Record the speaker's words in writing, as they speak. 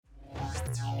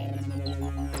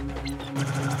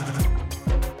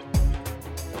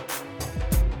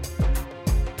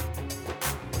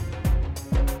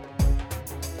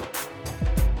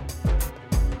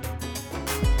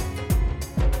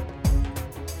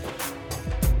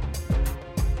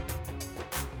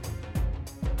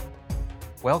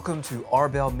Welcome to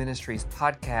Arbel Ministries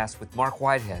podcast with Mark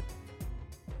Whitehead.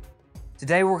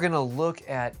 Today we're going to look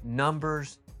at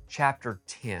Numbers chapter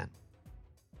 10.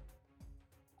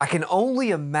 I can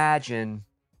only imagine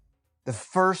the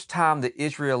first time the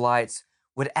Israelites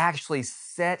would actually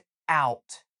set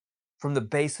out from the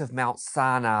base of Mount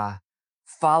Sinai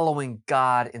following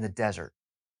God in the desert.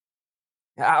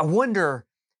 I wonder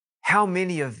how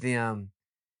many of them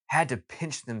had to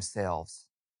pinch themselves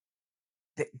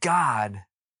that God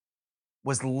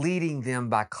was leading them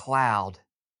by cloud,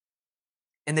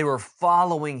 and they were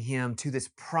following him to this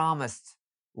promised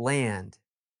land.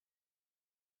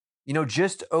 You know,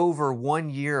 just over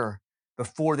 1 year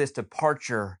before this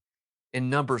departure in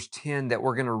Numbers 10 that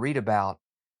we're going to read about,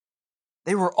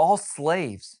 they were all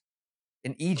slaves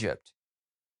in Egypt.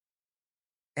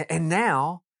 And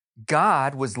now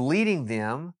God was leading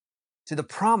them to the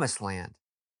promised land.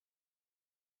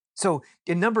 So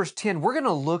in Numbers 10, we're going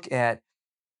to look at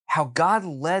how God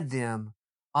led them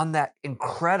on that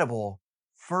incredible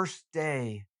first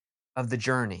day of the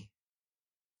journey.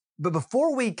 But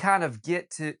before we kind of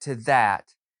get to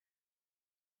that,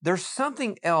 there's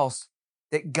something else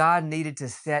that God needed to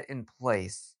set in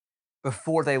place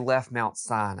before they left Mount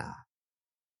Sinai.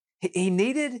 He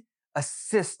needed a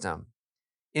system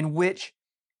in which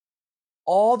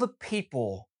all the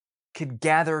people could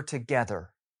gather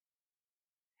together.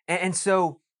 And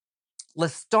so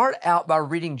let's start out by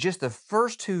reading just the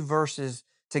first two verses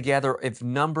together of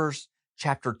Numbers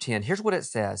chapter 10. Here's what it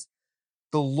says.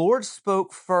 The Lord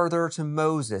spoke further to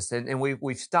Moses, and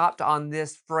we've stopped on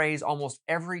this phrase almost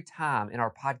every time in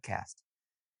our podcast.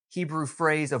 Hebrew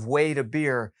phrase of way to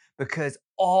beer, because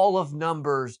all of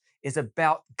Numbers is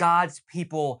about God's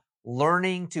people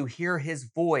learning to hear his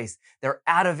voice. They're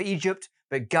out of Egypt,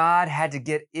 but God had to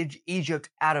get Egypt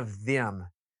out of them.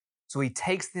 So he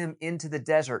takes them into the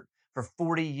desert for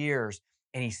 40 years,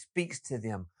 and he speaks to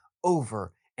them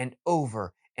over and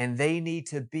over, and they need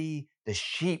to be the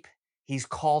sheep he's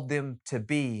called them to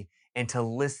be and to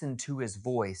listen to his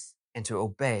voice and to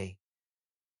obey.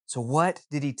 So what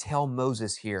did he tell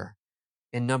Moses here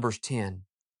in Numbers 10?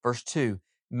 Verse 2,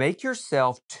 make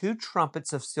yourself 2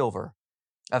 trumpets of silver,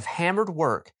 of hammered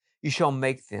work you shall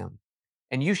make them,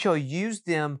 and you shall use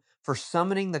them for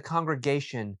summoning the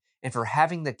congregation and for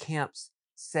having the camps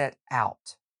set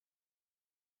out.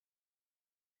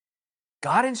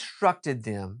 God instructed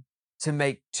them to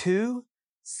make 2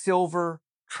 silver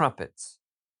trumpets.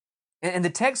 And the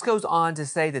text goes on to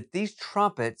say that these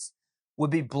trumpets would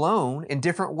be blown in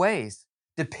different ways,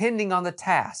 depending on the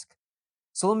task.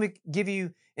 So let me give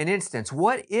you an instance.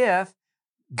 What if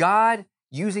God,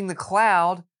 using the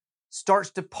cloud, starts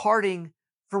departing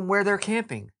from where they're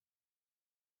camping?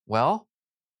 Well,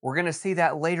 we're going to see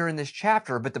that later in this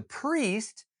chapter, but the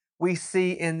priest we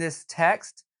see in this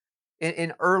text,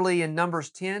 in early in Numbers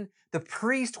 10, the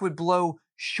priest would blow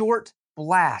short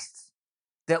blasts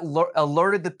that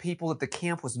alerted the people that the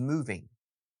camp was moving.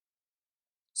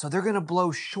 So they're going to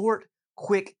blow short,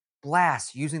 quick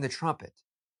blasts using the trumpet.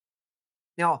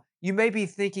 Now, you may be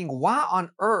thinking, why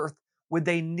on earth would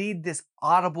they need this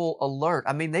audible alert?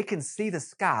 I mean, they can see the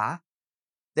sky.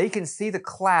 They can see the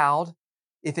cloud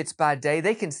if it's by day.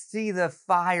 They can see the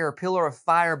pillar of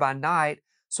fire by night.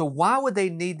 So why would they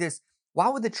need this? Why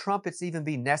would the trumpets even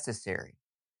be necessary?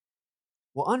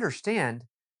 Well, understand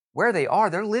where they are.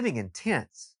 They're living in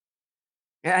tents.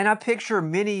 And I picture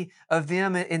many of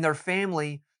them in their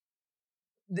family,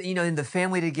 in the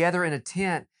family together in a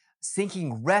tent,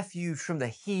 seeking refuge from the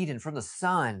heat and from the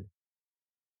sun.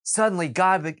 Suddenly,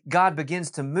 God begins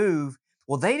to move.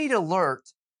 Well, they need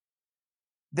alert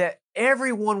that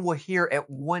everyone will hear at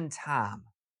one time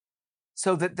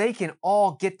so that they can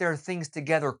all get their things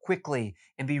together quickly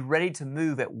and be ready to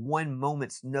move at one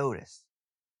moment's notice.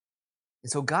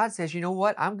 And so God says, you know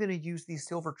what? I'm going to use these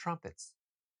silver trumpets.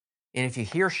 And if you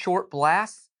hear short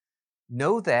blasts,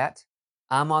 know that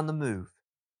I'm on the move.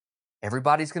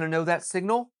 Everybody's going to know that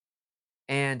signal.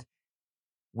 And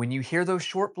when you hear those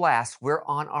short blasts, we're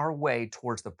on our way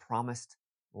towards the promised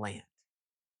land.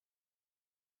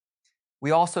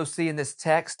 We also see in this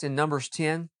text in Numbers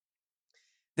 10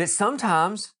 that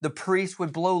sometimes the priest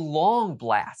would blow long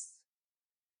blasts.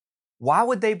 Why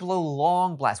would they blow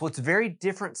long blasts? Well, it's a very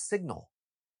different signal.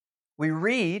 We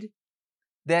read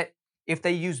that if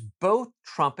they use both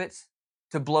trumpets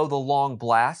to blow the long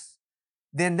blasts,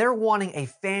 then they're wanting a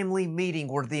family meeting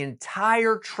where the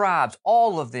entire tribes,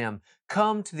 all of them,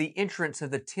 come to the entrance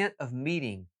of the tent of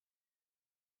meeting.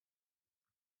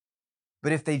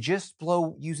 But if they just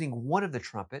blow using one of the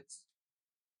trumpets,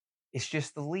 it's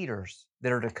just the leaders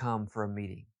that are to come for a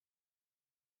meeting.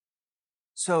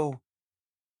 So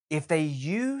if they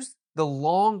use the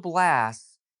long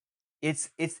blast, it's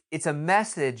a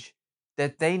message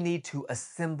that they need to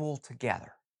assemble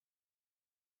together.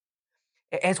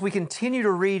 As we continue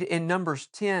to read in Numbers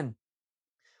 10,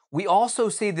 we also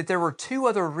see that there were two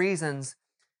other reasons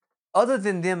other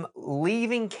than them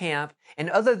leaving camp and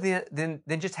other than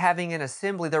just having an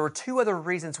assembly. There were two other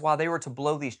reasons why they were to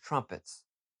blow these trumpets.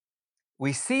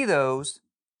 We see those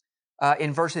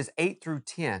in verses 8 through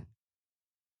 10.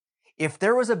 If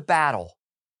there was a battle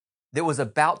that was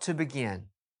about to begin,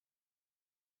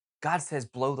 God says,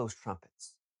 blow those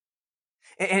trumpets.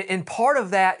 And part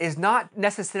of that is not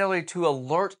necessarily to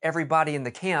alert everybody in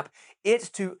the camp. It's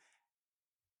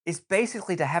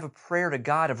basically to have a prayer to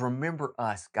God of, remember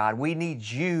us, God. We need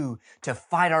you to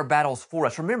fight our battles for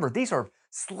us. Remember, these are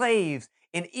slaves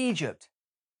in Egypt.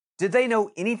 Did they know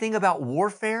anything about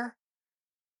warfare?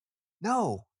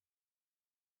 No.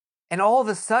 And all of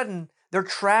a sudden, they're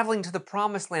traveling to the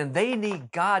promised land. They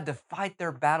need God to fight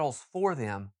their battles for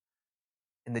them.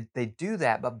 And they do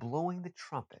that by blowing the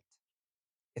trumpet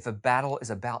if a battle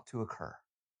is about to occur.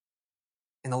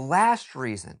 And the last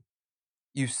reason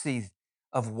you see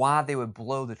of why they would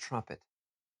blow the trumpet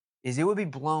is it would be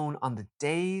blown on the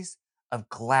days of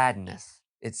gladness,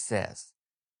 it says.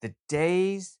 The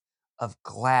days of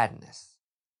gladness.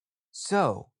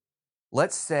 So,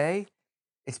 let's say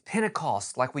it's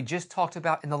Pentecost, like we just talked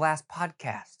about in the last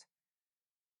podcast.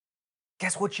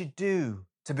 Guess what you do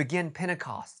to begin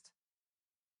Pentecost?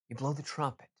 You blow the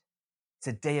trumpet. It's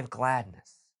a day of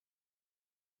gladness.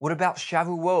 What about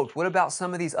Shavuot? What about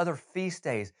some of these other feast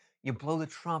days? You blow the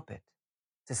trumpet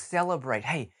to celebrate.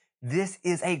 Hey, this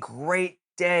is a great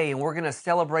day, and we're going to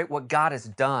celebrate what God has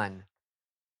done.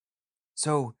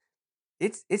 So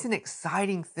it's an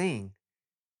exciting thing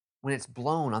when it's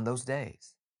blown on those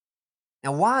days.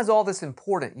 Now, why is all this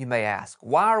important, you may ask?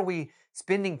 Why are we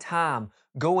spending time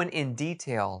going in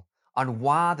detail on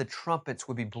why the trumpets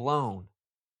would be blown?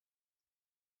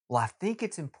 Well, I think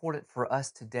it's important for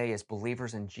us today as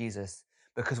believers in Jesus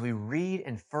because we read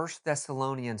in 1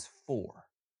 Thessalonians 4,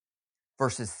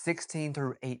 verses 16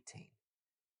 through 18,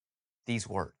 these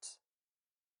words.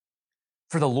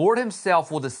 For the Lord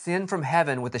himself will descend from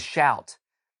heaven with a shout,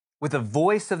 with the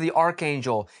voice of the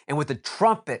archangel, and with the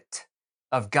trumpet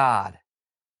of God.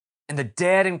 And the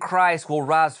dead in Christ will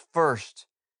rise first.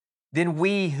 Then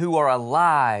we who are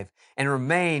alive and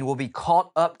remain will be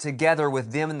caught up together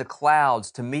with them in the clouds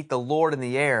to meet the Lord in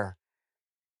the air.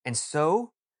 And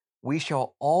so we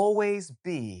shall always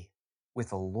be with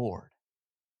the Lord.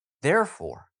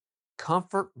 Therefore,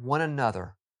 comfort one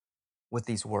another with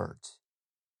these words.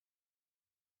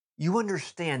 You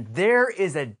understand, there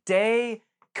is a day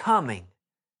coming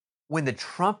when the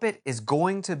trumpet is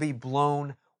going to be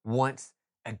blown once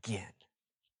again.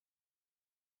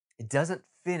 It doesn't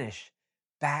finish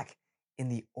back in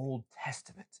the Old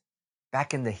Testament,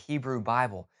 back in the Hebrew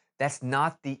Bible. That's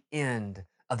not the end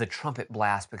of the trumpet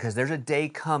blast, because there's a day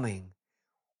coming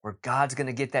where God's going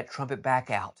to get that trumpet back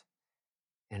out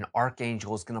and an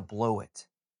archangel is going to blow it.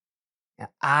 And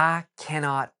I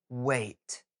cannot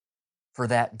wait for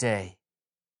that day.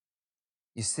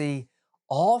 You see,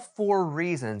 all four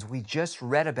reasons we just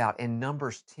read about in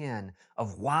Numbers 10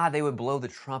 of why they would blow the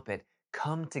trumpet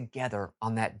come together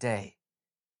on that day.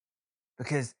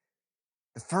 Because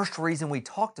the first reason we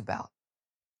talked about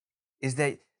is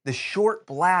that the short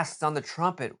blasts on the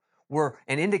trumpet were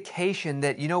an indication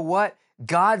that, you know what?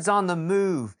 God's on the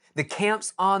move. The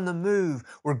camp's on the move.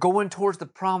 We're going towards the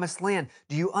promised land.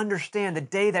 Do you understand the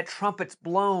day that trumpet's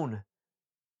blown?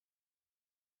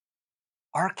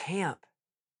 Our camp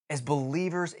as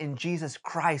believers in Jesus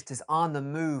Christ is on the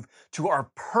move to our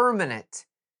permanent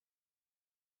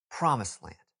promised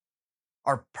land,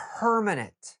 our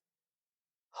permanent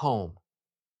home,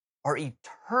 our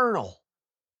eternal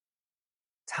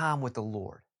time with the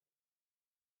Lord.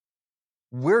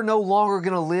 We're no longer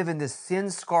going to live in this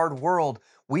sin-scarred world.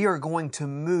 We are going to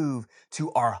move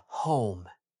to our home.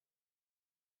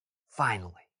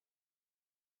 Finally.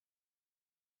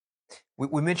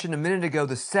 We mentioned a minute ago,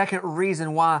 the second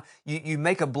reason why you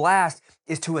make a blast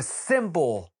is to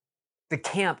assemble the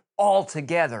camp all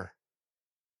together.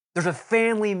 There's a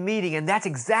family meeting, and that's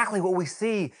exactly what we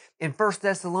see in 1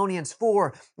 Thessalonians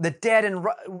 4. The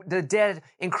dead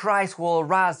in Christ will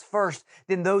arise first,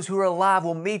 then those who are alive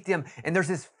will meet them, and there's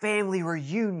this family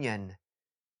reunion.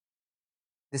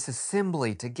 this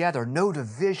assembly together, no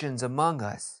divisions among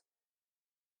us.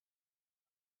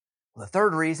 Well, the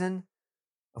third reason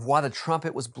of why the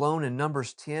trumpet was blown in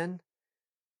Numbers 10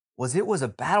 was it was a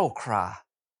battle cry.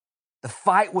 The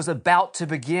fight was about to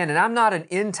begin. And I'm not an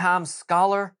end time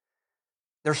scholar.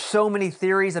 There's so many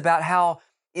theories about how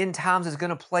end times is going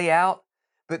to play out.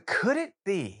 But could it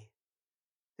be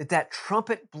that that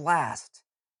trumpet blast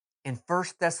in 1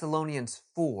 Thessalonians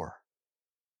 4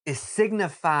 is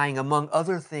signifying, among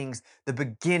other things, the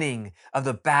beginning of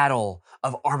the battle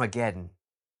of Armageddon?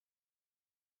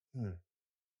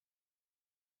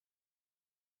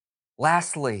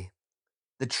 Lastly,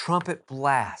 the trumpet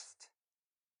blast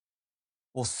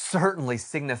will certainly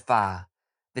signify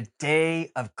the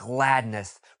day of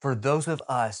gladness for those of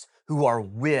us who are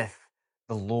with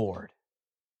the Lord.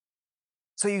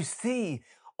 So you see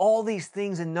all these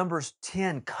things in Numbers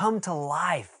 10 come to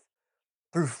life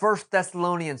through 1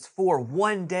 Thessalonians 4,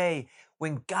 one day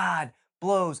when God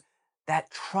blows that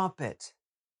trumpet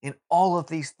and all of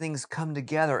these things come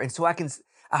together. And so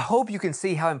I hope you can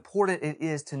see how important it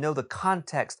is to know the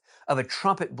context of a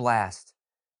trumpet blast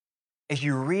as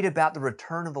you read about the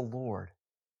return of the Lord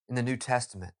in the New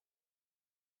Testament.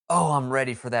 Oh, I'm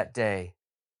ready for that day.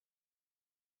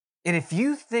 And if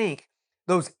you think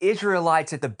those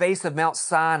Israelites at the base of Mount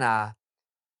Sinai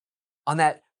on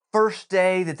that first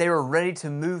day that they were ready to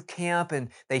move camp and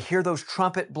they hear those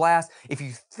trumpet blasts, if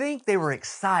you think they were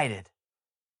excited,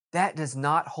 that does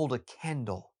not hold a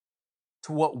candle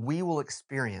to what we will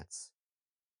experience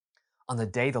on the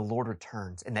day the Lord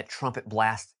returns and that trumpet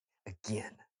blasts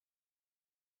again.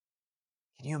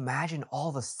 Can you imagine all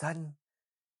of a sudden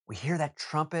we hear that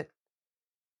trumpet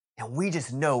and we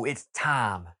just know it's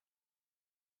time.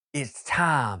 It's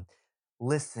time.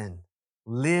 Listen,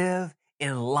 live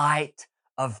in light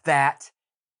of that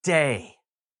day.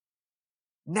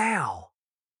 Now,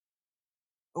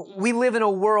 we live in a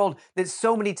world that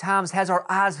so many times has our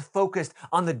eyes focused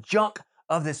on the junk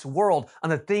of this world, on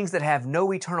the things that have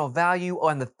no eternal value,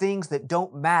 on the things that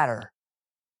don't matter.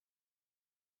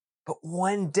 But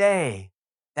one day,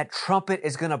 that trumpet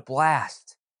is going to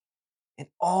blast, and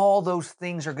all those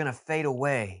things are going to fade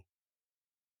away.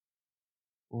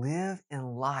 Live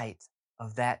in light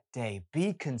of that day.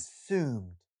 Be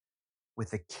consumed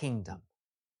with the kingdom.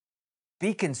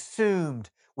 Be consumed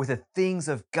with the things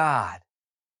of God.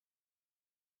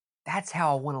 That's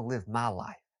how I want to live my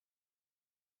life.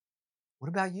 What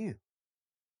about you?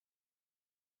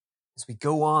 As we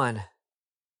go on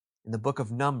in the book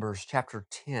of Numbers, chapter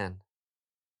 10,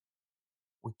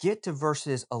 we get to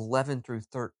verses 11 through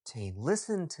 13.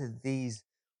 Listen to these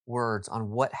words on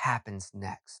what happens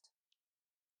next.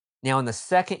 Now, in the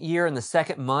second year, in the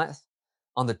second month,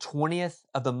 on the 20th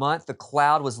of the month, the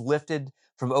cloud was lifted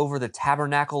from over the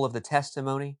tabernacle of the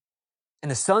testimony.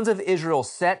 And the sons of Israel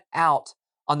set out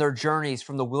on their journeys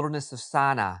from the wilderness of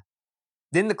Sinai.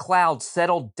 Then the cloud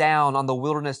settled down on the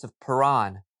wilderness of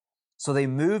Paran. So they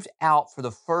moved out for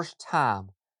the first time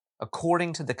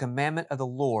according to the commandment of the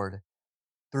Lord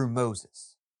through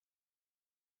Moses.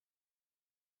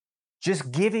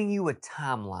 Just giving you a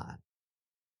timeline,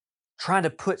 trying to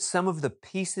put some of the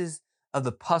pieces of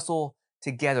the puzzle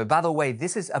together. By the way,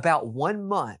 this is about 1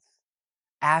 month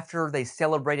after they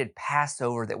celebrated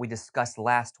Passover that we discussed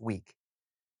last week.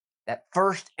 That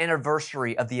first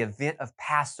anniversary of the event of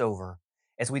Passover,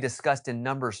 as we discussed in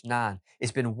Numbers 9,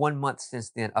 it's been 1 month since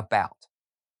then about.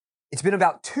 It's been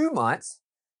about 2 months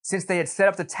since they had set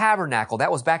up the tabernacle.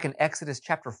 That was back in Exodus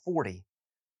chapter 40,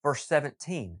 verse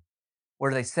 17,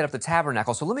 where they set up the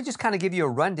tabernacle. So let me just kind of give you a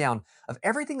rundown of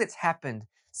everything that's happened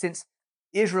since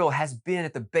Israel has been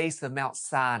at the base of Mount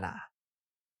Sinai.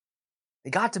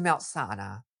 They got to Mount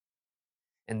Sinai,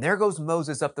 and there goes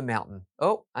Moses up the mountain.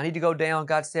 Oh, I need to go down,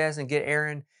 God says, and get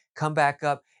Aaron, come back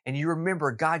up. And you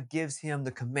remember, God gives him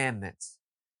the commandments.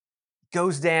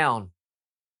 Goes down.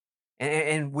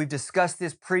 And we've discussed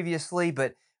this previously,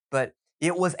 but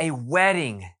it was a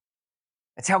wedding.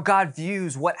 That's how God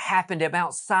views what happened at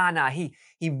Mount Sinai.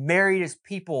 He married his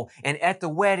people, and at the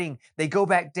wedding, they go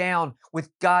back down with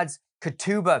God's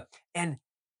ketubah, and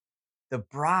the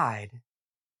bride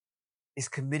is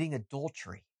committing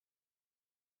adultery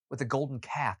with the golden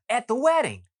calf at the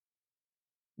wedding.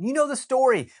 You know the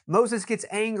story. Moses gets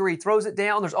angry, throws it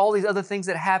down. There's all these other things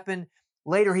that happen.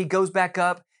 Later, he goes back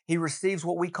up. He receives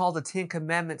what we call the 10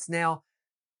 Commandments now.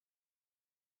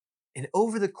 And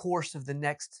over the course of the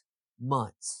next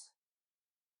months,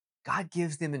 God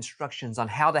gives them instructions on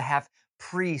how to have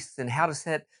priests and how to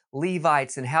set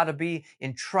Levites and how to be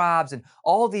in tribes and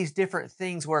all these different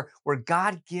things where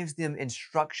God gives them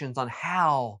instructions on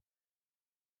how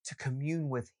to commune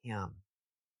with Him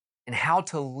and how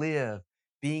to live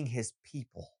being his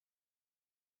people.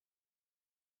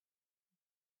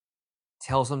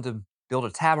 Tells them to build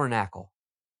a tabernacle,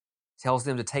 tells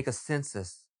them to take a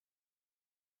census.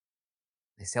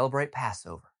 They celebrate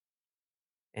Passover.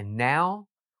 And now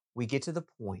we get to the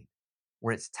point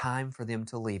where it's time for them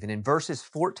to leave. And in verses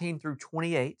 14 through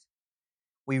 28,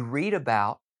 we read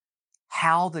about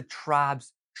how the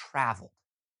tribes traveled.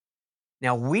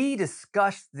 Now, we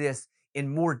discussed this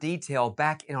in more detail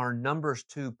back in our Numbers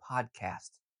 2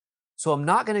 podcast. So I'm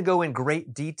not going to go in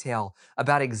great detail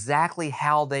about exactly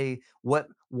how what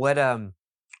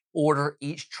order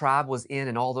each tribe was in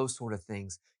and all those sort of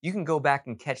things. You can go back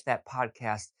and catch that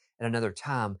podcast at another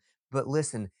time. But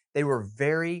listen, they were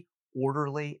very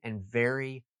orderly and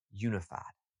very unified.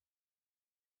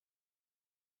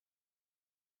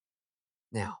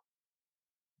 Now,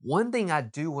 one thing I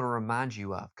do want to remind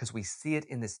you of, because we see it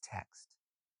in this text,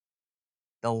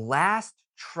 the last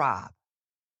tribe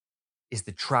is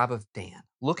the tribe of Dan.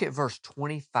 Look at verse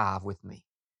 25 with me.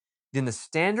 Then the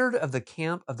standard of the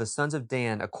camp of the sons of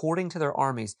Dan, according to their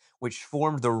armies, which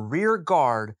formed the rear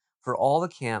guard for all the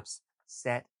camps,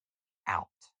 set out.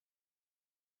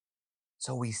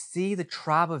 So we see the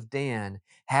tribe of Dan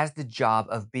has the job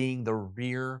of being the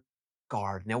rear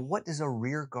guard. Now, what does a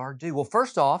rear guard do? Well,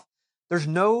 first off, there's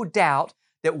no doubt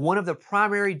that one of the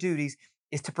primary duties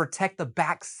is to protect the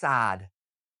backside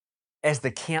as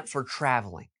the camps are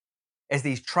traveling. As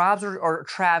these tribes are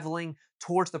traveling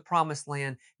towards the promised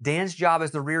land, Dan's job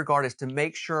as the rear guard is to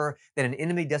make sure that an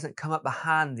enemy doesn't come up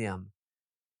behind them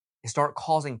and start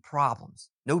causing problems.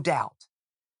 No doubt.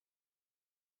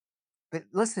 But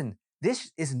listen,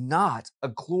 this is not a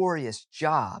glorious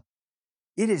job.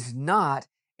 It is not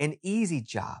an easy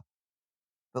job.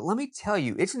 But let me tell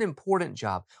you, it's an important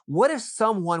job. What if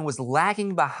someone was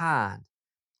lagging behind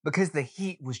because the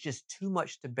heat was just too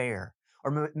much to bear?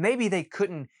 Or maybe they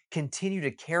couldn't continue to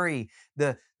carry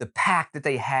the pack that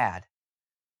they had.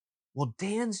 Well,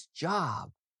 Dan's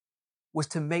job was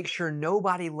to make sure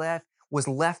nobody was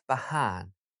left behind.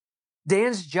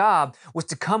 Dan's job was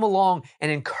to come along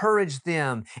and encourage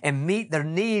them and meet their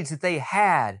needs that they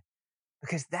had,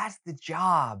 because that's the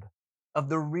job of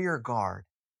the rear guard,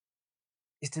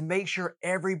 is to make sure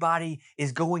everybody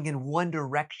is going in one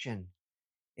direction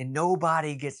and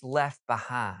nobody gets left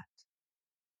behind.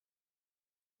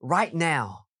 Right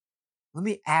now, let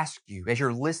me ask you, as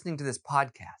you're listening to this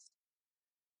podcast,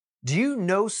 do you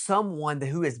know someone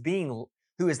who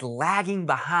is lagging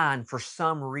behind for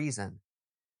some reason?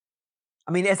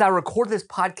 I mean, as I record this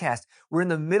podcast, we're in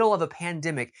the middle of a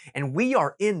pandemic and we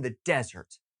are in the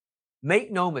desert.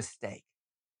 Make no mistake.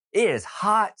 It is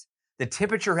hot. The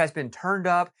temperature has been turned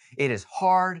up. It is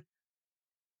hard.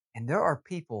 And there are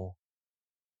people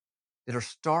that are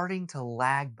starting to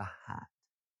lag behind.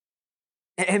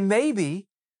 And maybe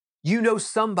you know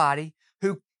somebody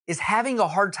who is having a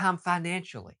hard time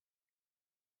financially.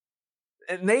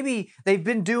 Maybe they've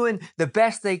been doing the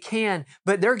best they can,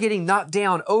 but they're getting knocked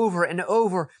down over and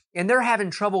over, and they're having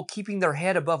trouble keeping their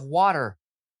head above water.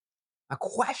 A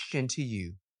question to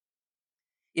you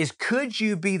is, could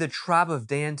you be the tribe of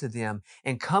Dan to them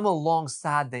and come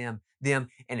alongside them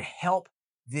and help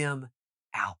them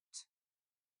out?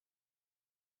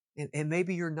 And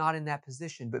maybe you're not in that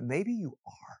position, but maybe you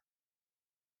are.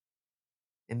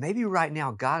 And maybe right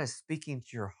now God is speaking to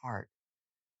your heart.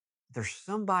 There's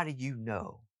somebody you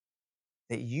know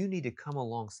that you need to come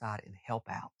alongside and help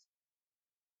out.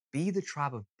 Be the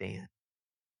tribe of Dan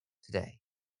today.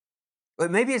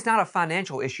 But maybe it's not a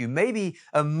financial issue. Maybe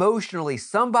emotionally,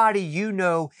 somebody you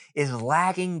know is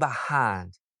lagging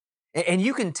behind. And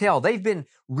you can tell they've been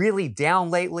really down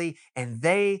lately and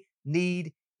they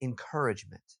need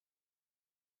encouragement.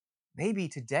 Maybe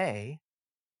today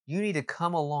you need to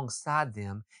come alongside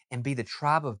them and be the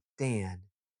tribe of Dan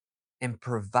and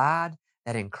provide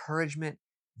that encouragement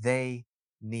they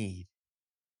need.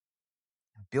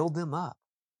 Build them up.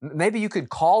 Maybe you could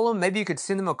call them, maybe you could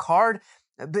send them a card,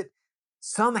 but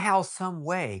somehow, some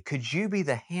way, could you be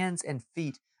the hands and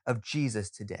feet of Jesus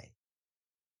today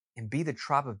and be the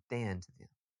tribe of Dan to them?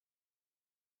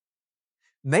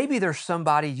 Maybe there's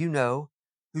somebody you know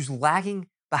who's lagging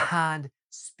behind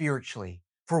spiritually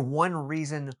for one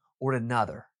reason or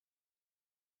another.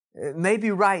 Maybe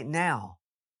right now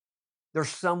there's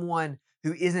someone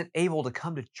who isn't able to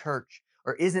come to church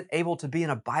or isn't able to be in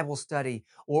a Bible study,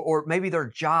 or maybe their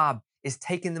job is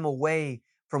taking them away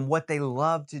from what they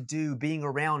love to do, being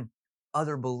around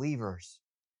other believers.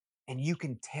 And you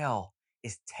can tell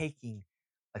it's taking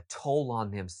a toll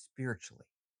on them spiritually.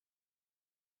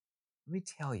 Let me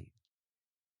tell you,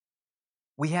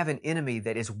 we have an enemy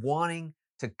that is wanting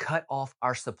to cut off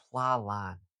our supply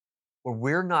line. where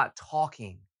we're not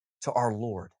talking to our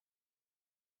Lord.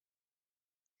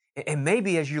 And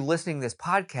maybe as you're listening to this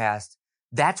podcast,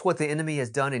 that's what the enemy has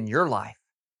done in your life.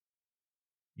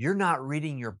 You're not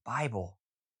reading your Bible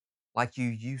like you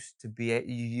used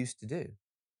to do.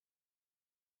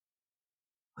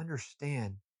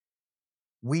 Understand,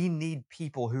 we need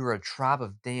people who are a tribe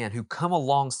of Dan, who come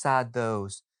alongside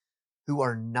those who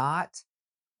are not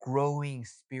growing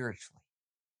spiritually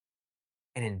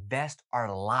and invest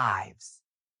our lives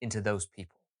into those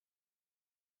people.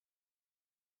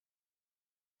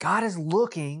 God is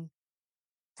looking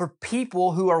for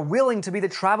people who are willing to be the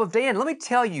tribe of Dan. Let me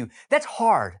tell you, that's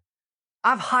hard.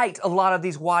 I've hiked a lot of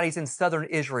these wadis in southern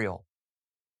Israel.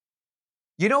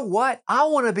 You know what? I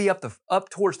want to be up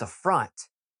towards the front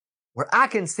where I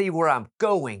can see where I'm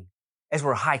going as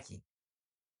we're hiking.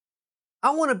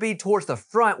 I want to be towards the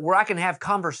front where I can have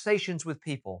conversations with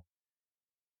people.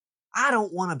 I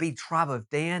don't want to be tribe of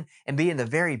Dan and be in the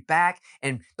very back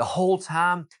and the whole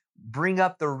time bring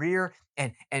up the rear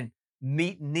and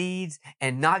meet needs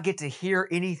and not get to hear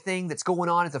anything that's going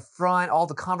on at the front, all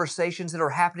the conversations that are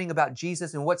happening about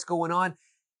Jesus and what's going on.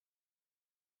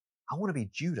 I want to be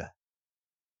Judah.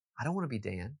 I don't want to be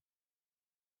Dan.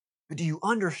 But do you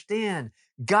understand?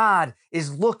 God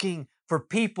is looking for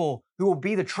people who will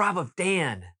be the tribe of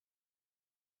Dan,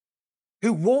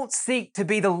 who won't seek to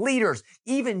be the leaders.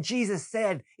 Even Jesus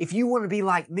said, if you want to be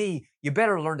like me, you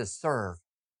better learn to serve.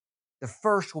 The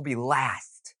first will be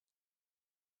last.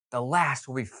 The last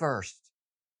will be first.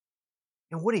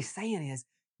 And what he's saying is,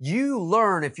 you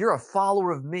learn, if you're a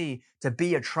follower of me, to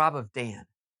be a tribe of Dan.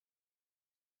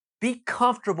 Be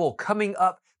comfortable coming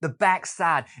up the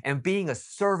backside and being a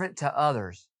servant to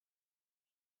others.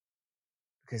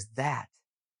 Because that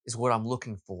is what I'm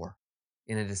looking for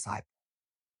in a disciple.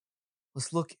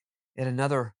 Let's look at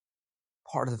another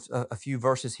part of a few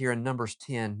verses here in Numbers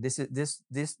 10.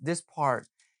 This part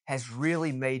has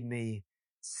really made me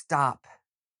stop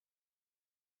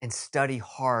and study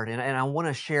hard. And I want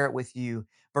to share it with you.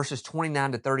 Verses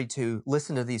 29 to 32.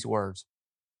 Listen to these words.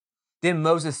 Then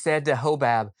Moses said to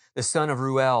Hobab, the son of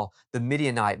Ruel, the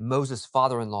Midianite, Moses'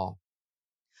 father-in-law,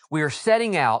 we are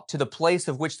setting out to the place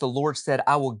of which the Lord said,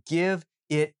 I will give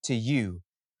it to you.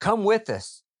 Come with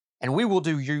us, and we will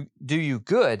do you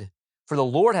good, for the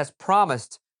Lord has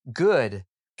promised good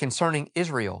concerning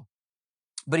Israel.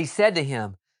 But he said to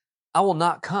him, I will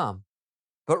not come,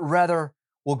 but rather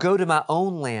will go to my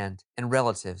own land and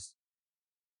relatives.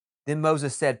 Then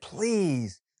Moses said,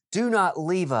 please do not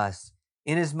leave us,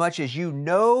 inasmuch as you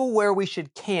know where we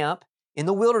should camp in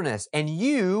the wilderness, and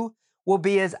you will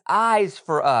be as eyes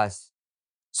for us.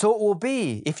 So it will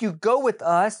be, if you go with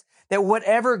us, that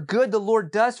whatever good the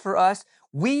Lord does for us,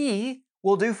 we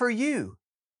will do for you.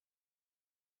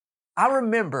 I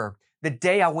remember the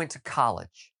day I went to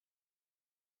college.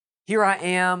 Here I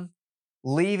am,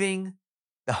 leaving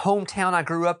the hometown I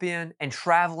grew up in and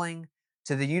traveling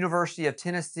to the University of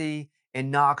Tennessee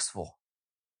in Knoxville.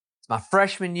 It's my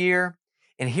freshman year,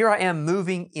 and here I am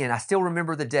moving in. I still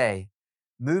remember the day,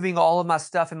 moving all of my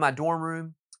stuff in my dorm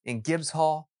room in Gibbs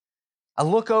Hall. I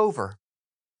look over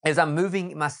as I'm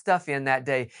moving my stuff in that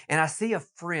day, and I see a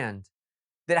friend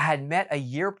that I had met a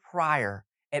year prior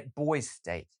at Boys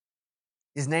State.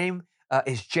 His name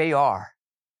is JR.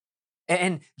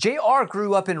 And JR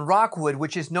grew up in Rockwood,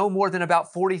 which is no more than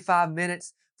about 45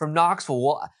 minutes from Knoxville.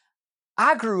 Well,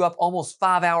 I grew up almost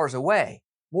 5 hours away,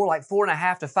 more like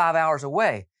 4.5 to 5 hours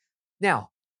away. Now,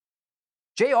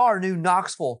 JR knew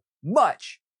Knoxville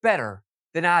much better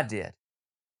than I did.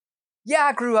 Yeah,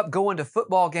 I grew up going to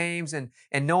football games and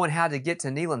knowing how to get to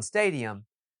Neyland Stadium,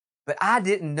 but I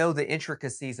didn't know the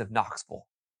intricacies of Knoxville.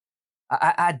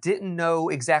 I didn't know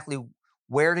exactly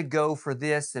where to go for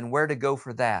this and where to go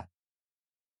for that.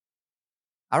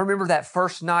 I remember that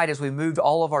first night as we moved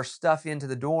all of our stuff into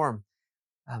the dorm,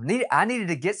 I needed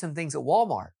to get some things at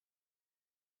Walmart.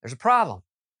 There's a problem.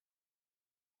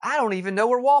 I don't even know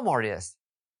where Walmart is.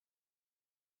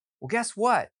 Well, guess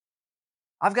what?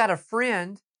 I've got a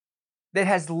friend that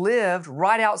has lived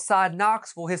right outside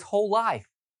Knoxville his whole life.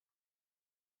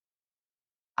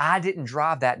 I didn't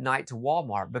drive that night to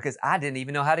Walmart because I didn't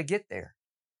even know how to get there.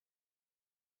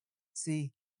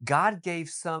 See, God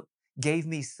gave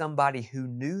me somebody who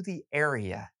knew the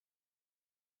area.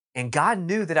 And God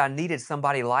knew that I needed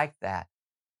somebody like that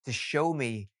to show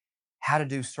me how to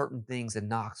do certain things in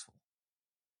Knoxville.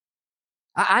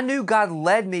 I knew God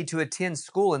led me to attend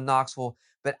school in Knoxville,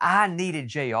 but I needed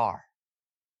JR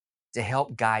to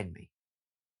help guide me.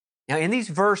 Now, in these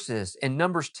verses in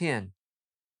Numbers 10,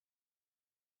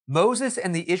 Moses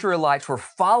and the Israelites were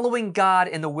following God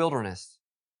in the wilderness,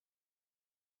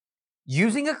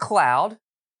 using a cloud.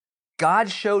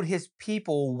 God showed his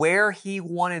people where he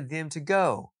wanted them to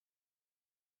go.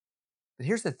 But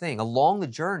here's the thing, along the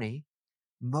journey,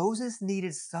 Moses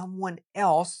needed someone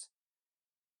else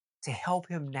to help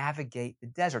him navigate the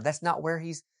desert. That's not where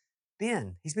he's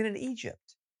been. He's been in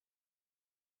Egypt.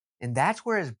 And that's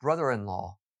where his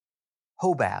brother-in-law,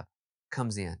 Hobab,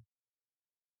 comes in.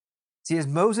 See, as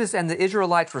Moses and the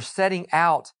Israelites were setting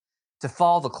out to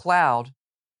follow the cloud,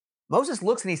 Moses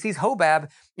looks and he sees Hobab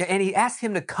and he asks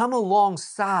him to come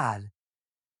alongside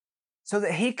so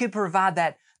that he could provide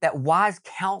that wise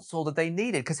counsel that they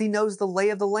needed because he knows the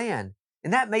lay of the land.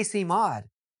 And that may seem odd.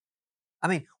 I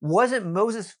mean, wasn't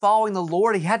Moses following the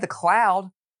Lord? He had the cloud.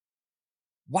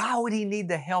 Why would he need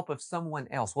the help of someone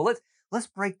else? Well, let's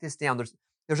break this down.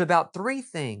 There's about 3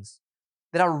 things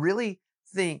that I really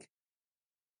think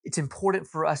it's important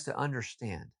for us to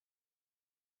understand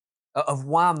of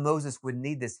why Moses would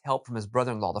need this help from his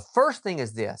brother-in-law. The first thing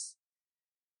is this.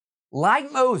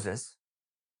 Like Moses,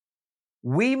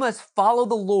 we must follow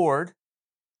the Lord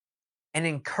and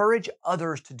encourage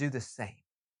others to do the same.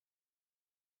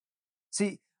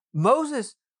 See,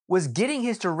 Moses was getting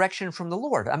his direction from the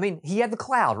Lord. I mean, he had the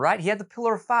cloud, right? He had the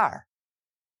pillar of fire.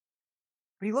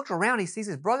 But he looks around, he sees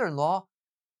his brother-in-law,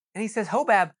 and he says,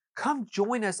 Hobab, come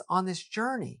join us on this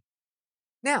journey.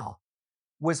 Now,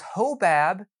 was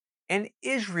Hobab an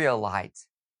Israelite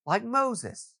like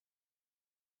Moses?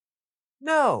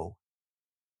 No.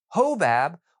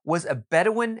 Hobab was a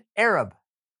Bedouin Arab.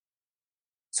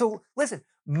 So listen,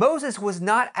 Moses was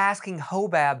not asking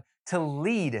Hobab to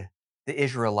lead the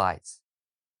Israelites.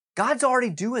 God's already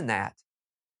doing that.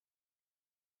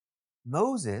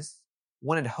 Moses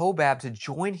wanted Hobab to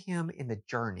join him in the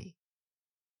journey.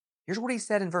 Here's what he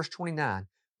said in verse 29.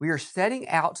 We are setting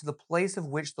out to the place of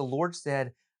which the Lord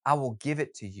said, I will give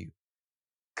it to you.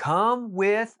 Come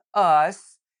with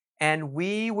us, and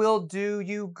we will do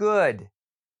you good.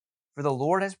 For the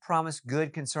Lord has promised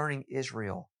good concerning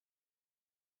Israel.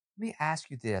 Let me ask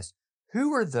you this.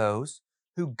 Who are those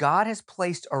who God has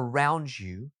placed around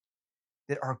you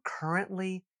that are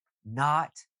currently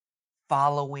not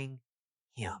following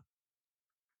him?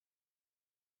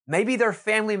 Maybe they're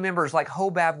family members like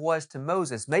Hobab was to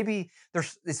Moses. Maybe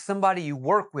it's somebody you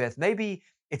work with. Maybe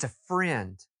it's a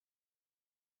friend.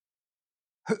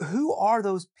 Who are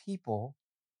those people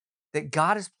that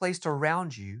God has placed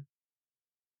around you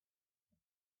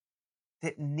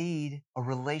that need a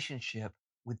relationship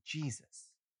with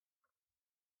Jesus?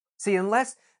 See,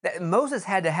 Moses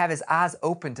had to have his eyes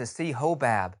open to see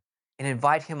Hobab and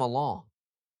invite him along.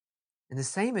 And the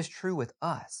same is true with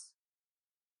us.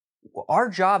 Our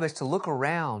job is to look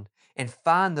around and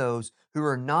find those who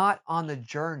are not on the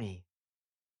journey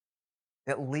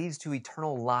that leads to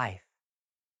eternal life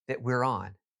that we're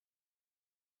on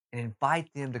and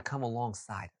invite them to come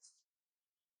alongside us.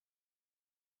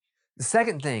 The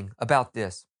second thing about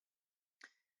this,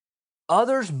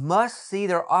 others must see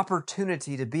their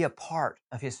opportunity to be a part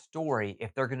of his story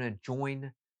if they're going to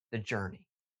join the journey.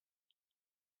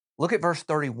 Look at verse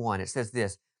 31. It says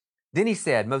this. Then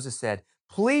Moses said,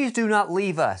 please do not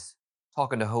leave us,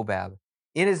 talking to Hobab,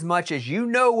 inasmuch as you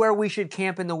know where we should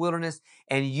camp in the wilderness,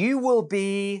 and you will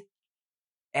be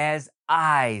as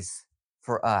eyes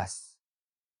for us.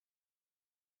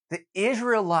 The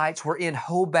Israelites were in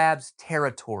Hobab's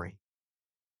territory.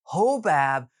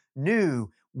 Hobab knew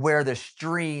where the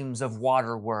streams of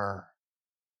water were.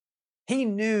 He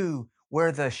knew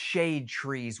where the shade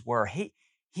trees were.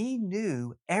 He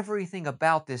knew everything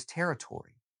about this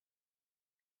territory.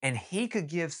 And he could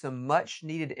give some much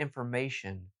needed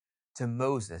information to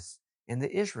Moses and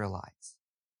the Israelites.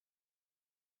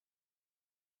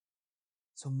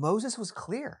 So Moses was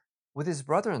clear with his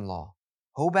brother-in-law.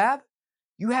 Hobab,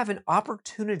 you have an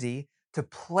opportunity to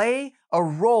play a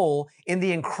role in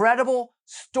the incredible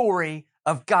story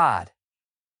of God.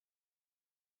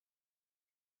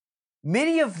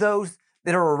 Many of those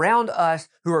that are around us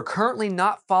who are currently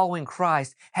not following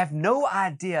Christ have no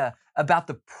idea about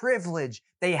the privilege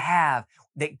they have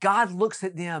that God looks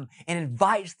at them and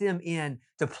invites them in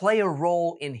to play a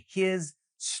role in his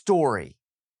story.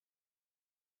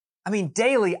 I mean,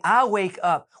 daily I wake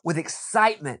up with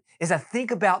excitement as I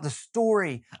think about the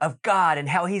story of God and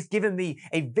how he's given me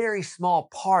a very small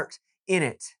part in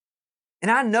it. And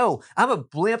I know I'm a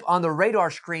blimp on the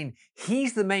radar screen.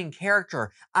 He's the main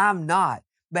character. I'm not.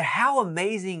 But how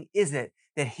amazing is it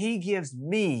that he gives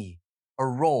me a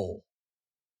role?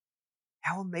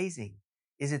 How amazing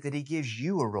is it that he gives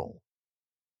you a role?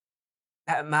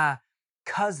 My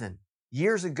cousin,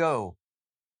 years ago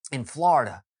in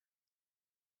Florida,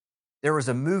 there was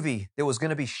a movie that was going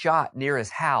to be shot near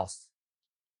his house.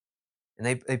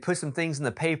 And they put some things in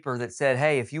the paper that said,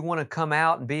 hey, if you want to come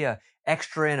out and be an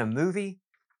extra in a movie,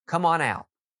 come on out.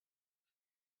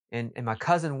 And my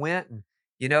cousin went, and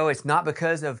it's not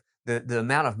because of the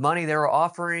amount of money they were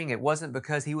offering. It wasn't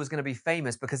because he was going to be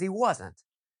famous, because he wasn't.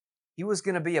 He was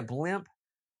going to be a blimp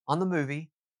on the movie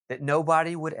that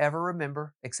nobody would ever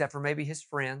remember except for maybe his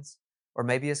friends or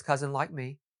maybe his cousin like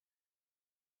me.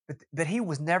 But he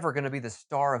was never going to be the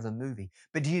star of the movie.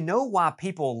 But do you know why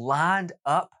people lined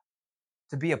up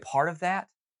to be a part of that?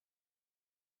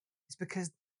 It's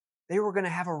because they were going to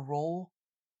have a role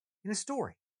in a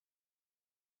story.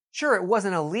 Sure, it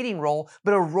wasn't a leading role,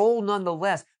 but a role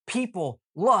nonetheless. People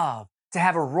love to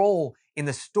have a role in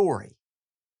the story.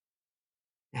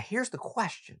 Now, here's the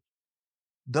question.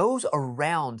 Those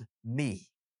around me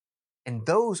and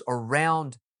those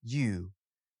around you,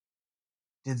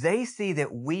 do they see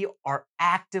that we are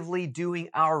actively doing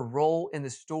our role in the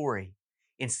story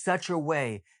in such a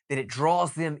way that it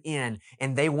draws them in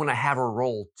and they want to have a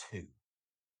role too?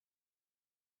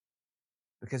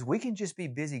 Because we can just be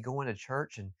busy going to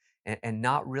church and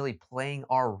not really playing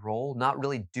our role, not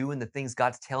really doing the things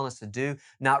God's telling us to do,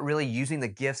 not really using the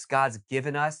gifts God's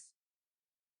given us.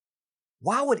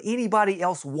 Why would anybody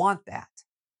else want that?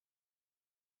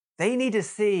 They need to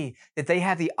see that they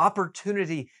have the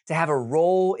opportunity to have a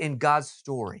role in God's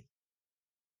story.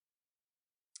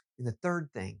 And the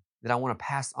third thing that I want to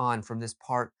pass on from this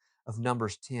part of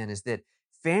Numbers 10 is that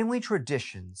family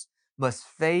traditions must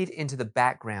fade into the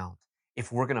background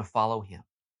if we're going to follow Him.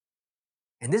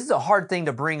 And this is a hard thing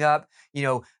to bring up.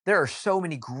 There are so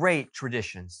many great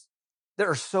traditions. There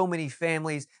are so many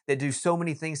families that do so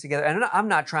many things together. And I'm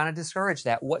not trying to discourage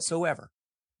that whatsoever.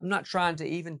 I'm not trying to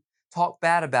even talk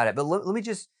bad about it. But let me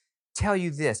just tell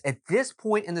you this. At this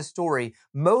point in the story,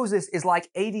 Moses is like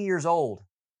 80 years old.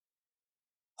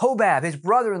 Hobab, his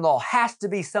brother-in-law, has to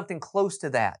be something close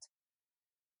to that.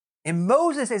 And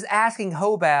Moses is asking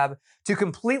Hobab to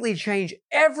completely change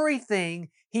everything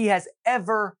he has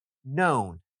ever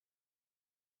known.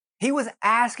 He was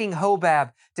asking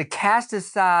Hobab to cast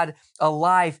aside a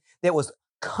life that was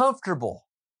comfortable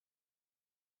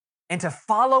and to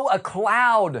follow a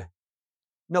cloud,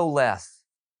 no less.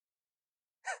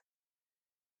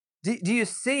 Do you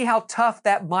see how tough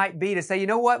that might be to say, you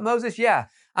know what, Moses? Yeah,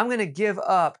 I'm going to give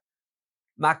up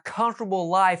my comfortable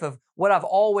life of what I've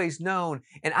always known,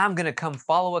 and I'm going to come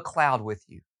follow a cloud with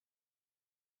you.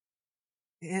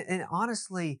 And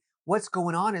honestly, what's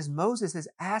going on is Moses is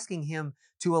asking him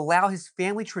to allow his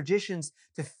family traditions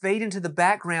to fade into the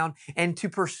background and to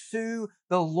pursue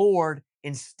the Lord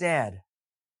instead.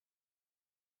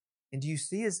 And do you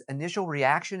see his initial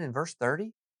reaction in verse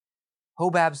 30?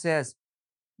 Hobab says,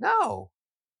 no,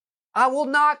 I will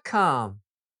not come,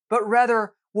 but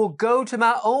rather will go to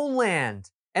my own land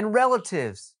and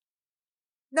relatives.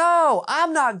 No,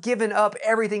 I'm not giving up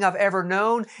everything I've ever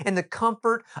known and the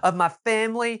comfort of my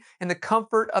family and the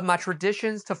comfort of my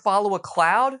traditions to follow a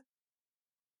cloud.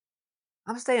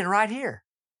 I'm staying right here.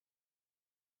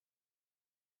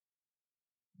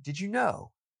 Did you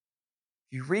know?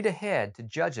 If you read ahead to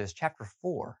Judges chapter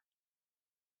 4,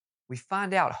 we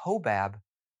find out Hobab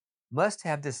must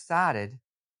have decided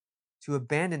to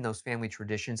abandon those family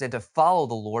traditions and to follow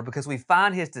the Lord because we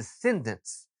find his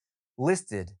descendants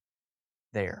listed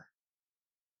there.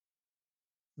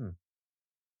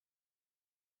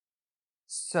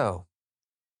 So,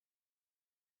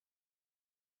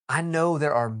 I know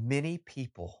there are many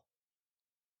people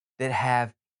that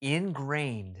have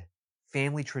ingrained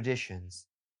family traditions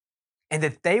and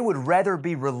that they would rather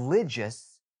be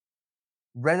religious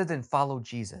rather than follow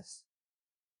Jesus.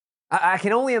 I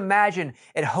can only imagine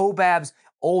at Hobab's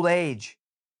old age,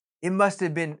 it must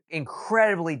have been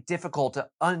incredibly difficult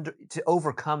to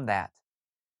overcome that.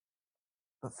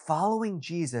 But following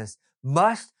Jesus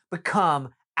must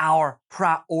become our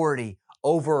priority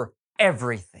over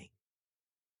everything,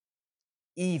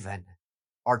 even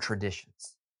our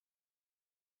traditions.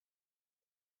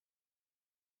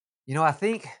 I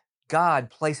think God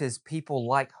places people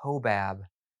like Hobab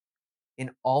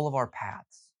in all of our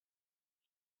paths.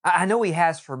 I know He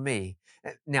has for me.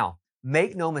 Now,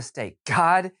 make no mistake,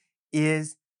 God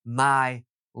is my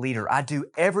leader. I do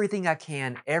everything I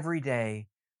can every day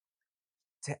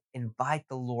to invite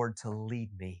the Lord to lead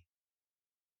me.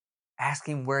 Ask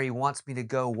Him where He wants me to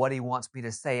go, what He wants me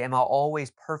to say. Am I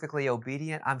always perfectly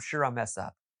obedient? I'm sure I mess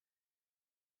up.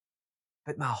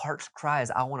 But my heart's cry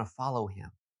is I want to follow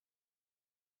Him.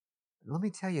 Let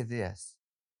me tell you this.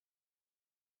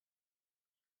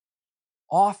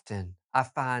 Often I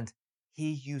find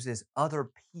He uses other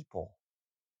people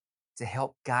to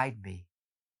help guide me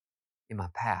in my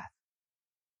path.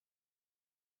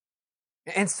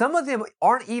 And some of them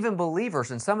aren't even believers,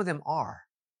 and some of them are.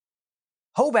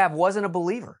 Hobab wasn't a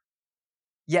believer,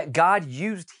 yet God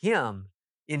used him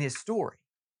in his story.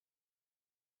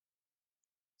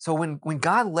 So when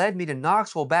God led me to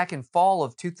Knoxville back in fall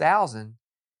of 2000,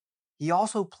 he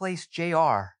also placed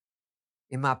JR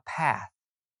in my path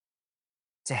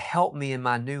to help me in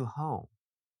my new home.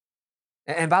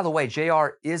 And by the way, JR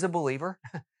is a believer.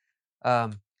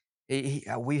 um,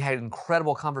 we had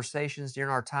incredible conversations during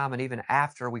our time and even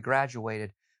after we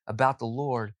graduated about the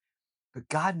Lord. But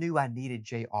God knew I needed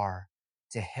JR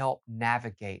to help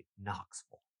navigate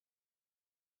Knoxville.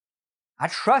 I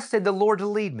trusted the Lord to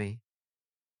lead me,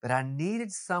 but I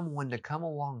needed someone to come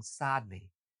alongside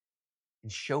me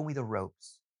and show me the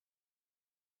ropes.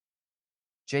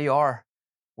 JR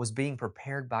was being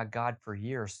prepared by God for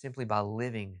years simply by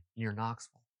living near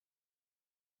Knoxville.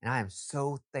 And I am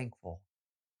so thankful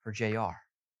for JR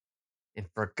and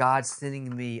for God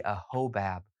sending me a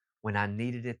Hobab when I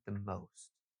needed it the most.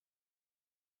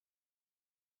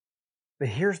 But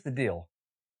here's the deal.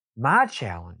 My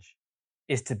challenge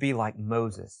is to be like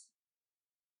Moses.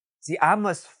 See, I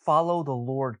must follow the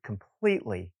Lord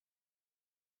completely,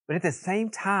 but at the same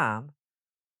time,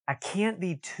 I can't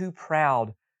be too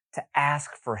proud to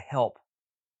ask for help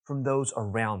from those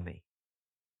around me.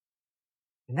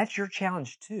 And that's your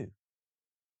challenge too.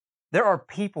 There are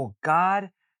people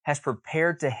God has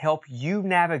prepared to help you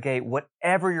navigate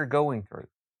whatever you're going through.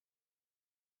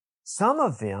 Some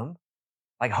of them,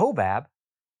 like Hobab,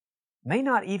 may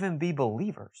not even be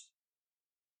believers.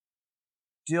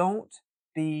 Don't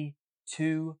be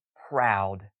too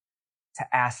proud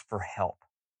to ask for help.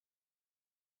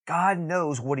 God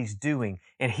knows what he's doing,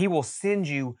 and he will send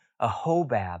you a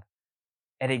Hobab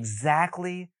at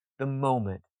exactly the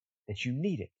moment that you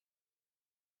need it.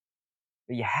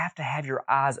 But you have to have your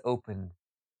eyes open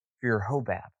for your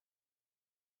Hobab.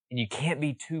 And you can't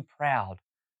be too proud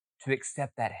to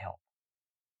accept that help.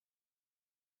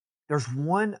 There's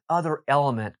one other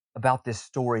element about this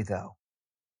story, though.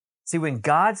 See, when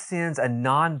God sends a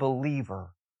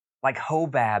non-believer like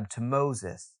Hobab to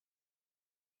Moses,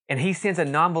 and he sends a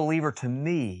non-believer to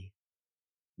me,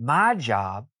 my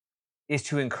job is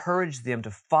to encourage them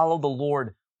to follow the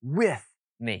Lord with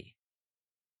me.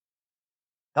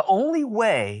 The only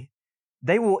way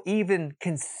they will even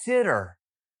consider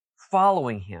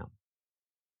following him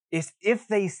is if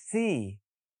they see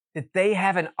that they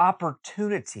have an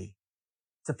opportunity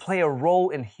to play a role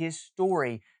in his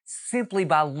story simply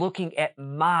by looking at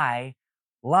my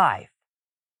life.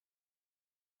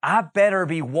 I better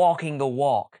be walking the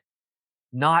walk,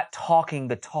 not talking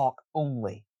the talk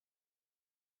only.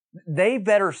 They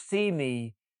better see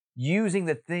me using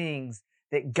the things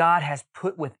that God has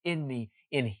put within me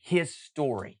in his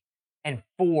story and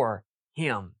for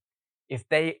him if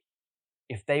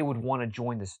they would want to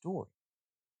join the story.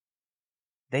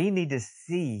 They need to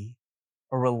see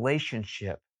a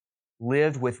relationship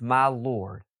lived with my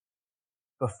Lord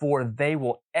before they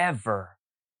will ever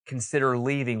consider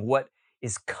leaving what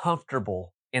is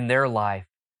comfortable in their life,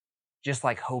 just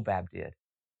like Hobab did.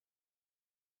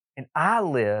 And I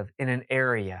live in an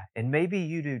area, and maybe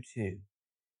you do too,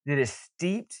 that is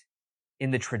steeped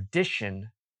in the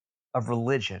tradition of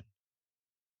religion.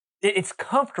 It's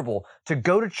comfortable to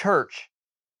go to church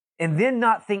and then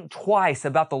not think twice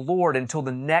about the Lord until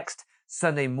the next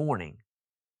Sunday morning.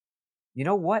 You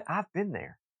know what? I've been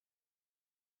there.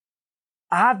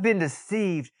 I've been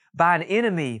deceived by an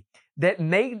enemy that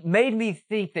made me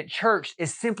think that church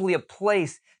is simply a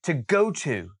place to go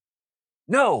to.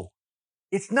 No,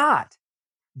 it's not.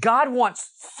 God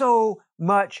wants so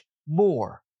much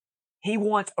more. He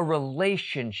wants a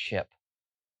relationship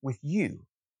with you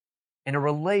and a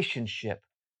relationship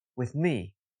with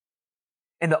me.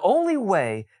 And the only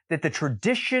way that the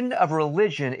tradition of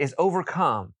religion is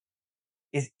overcome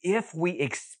is if we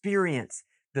experience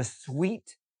the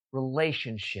sweet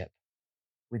relationship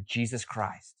with Jesus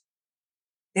Christ.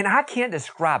 And I can't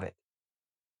describe it.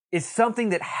 It's something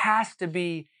that has to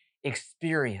be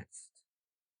experienced.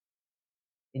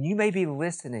 And you may be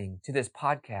listening to this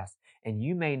podcast and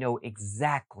you may know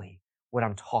exactly what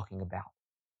I'm talking about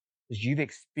because you've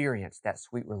experienced that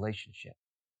sweet relationship.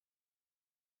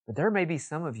 But there may be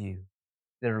some of you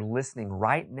that are listening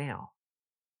right now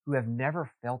who have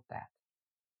never felt that.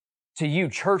 To you,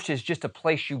 church is just a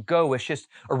place you go. It's just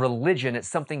a religion. It's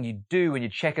something you do and you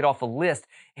check it off a list.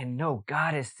 And no,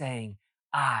 God is saying,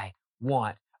 I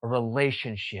want a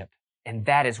relationship. And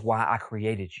that is why I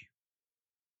created you.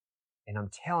 And I'm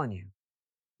telling you,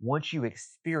 once you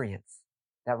experience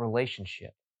that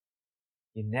relationship,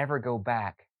 you never go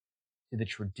back to the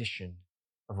tradition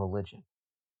of religion.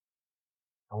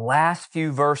 The last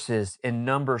few verses in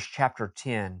Numbers chapter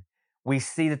 10, we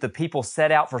see that the people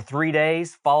set out for 3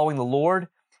 days following the Lord,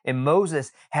 and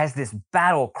Moses has this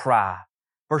battle cry,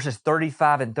 verses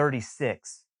 35 and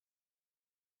 36.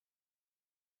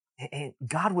 And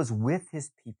God was with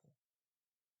his people,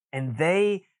 and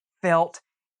they felt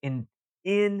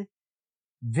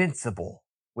invincible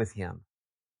with him,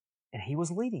 and he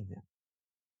was leading them.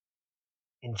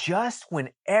 And just when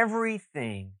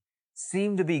everything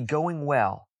seemed to be going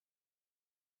well,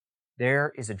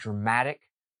 there is a dramatic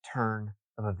turn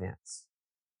of events.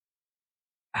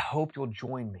 I hope you'll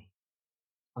join me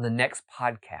on the next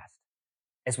podcast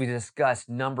as we discuss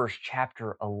Numbers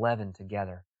chapter 11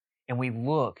 together, and we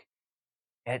look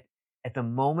at the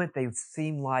moment they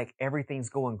seem like everything's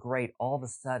going great, all of a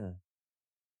sudden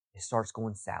it starts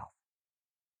going south.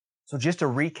 So just to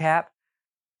recap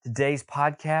today's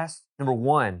podcast, number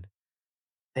one,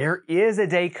 there is a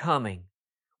day coming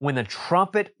when the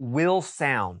trumpet will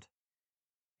sound.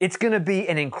 It's going to be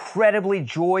an incredibly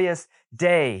joyous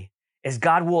day as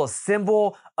God will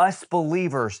assemble us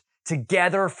believers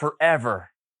together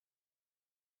forever.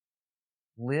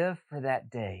 Live for that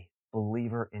day,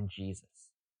 believer in Jesus.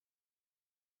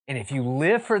 And if you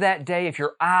live for that day, if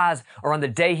your eyes are on the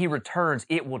day he returns,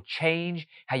 it will change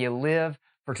how you live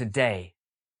for today.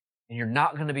 And you're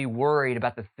not going to be worried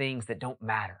about the things that don't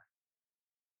matter.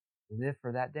 Live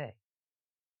for that day.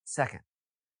 Second,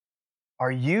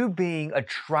 are you being a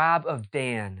tribe of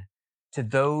Dan to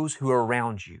those who are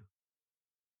around you?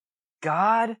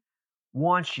 God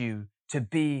wants you to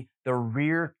be the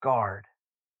rear guard.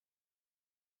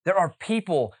 There are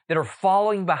people that are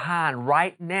falling behind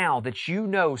right now that you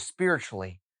know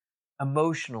spiritually,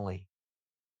 emotionally.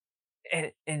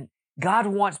 And God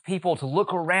wants people to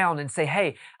look around and say,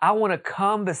 hey, I want to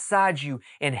come beside you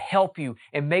and help you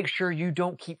and make sure you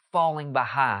don't keep falling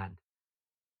behind.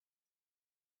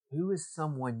 Who is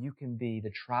someone you can be the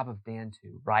tribe of Dan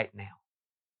to right now?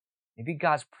 Maybe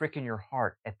God's pricking your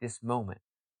heart at this moment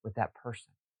with that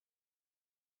person.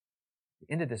 At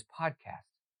the end of this podcast,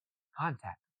 contact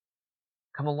them.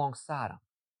 Come alongside them.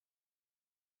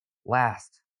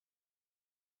 Last,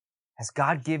 has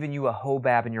God given you a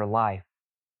Hobab in your life?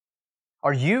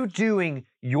 Are you doing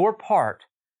your part,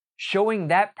 showing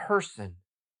that person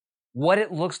what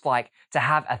it looks like to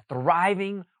have a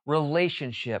thriving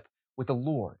relationship with the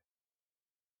Lord?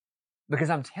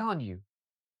 Because I'm telling you,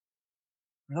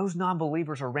 those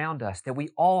non-believers around us that we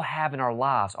all have in our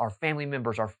lives, our family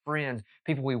members, our friends,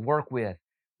 people we work with,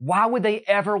 why would they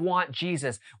ever want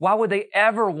Jesus? Why would they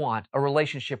ever want a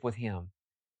relationship with him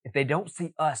if they don't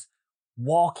see us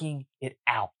walking it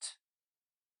out?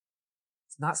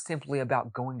 It's not simply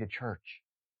about going to church.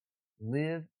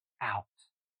 Live out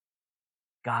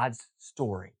God's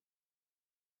story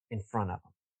in front of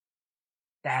them.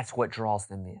 That's what draws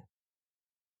them in.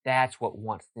 That's what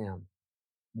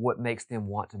makes them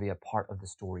want to be a part of the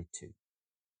story too.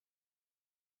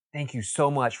 Thank you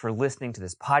so much for listening to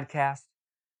this podcast.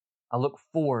 I look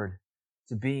forward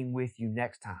to being with you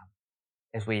next time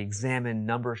as we examine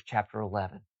Numbers chapter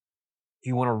 11. If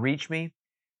you want to reach me,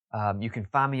 you can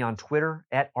find me on Twitter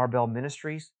at Arbel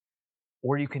Ministries,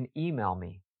 or you can email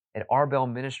me at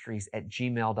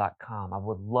arbelministries@gmail.com. I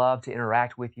would love to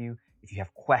interact with you. If you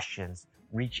have questions,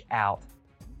 reach out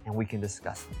and we can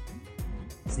discuss them.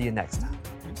 See you next time.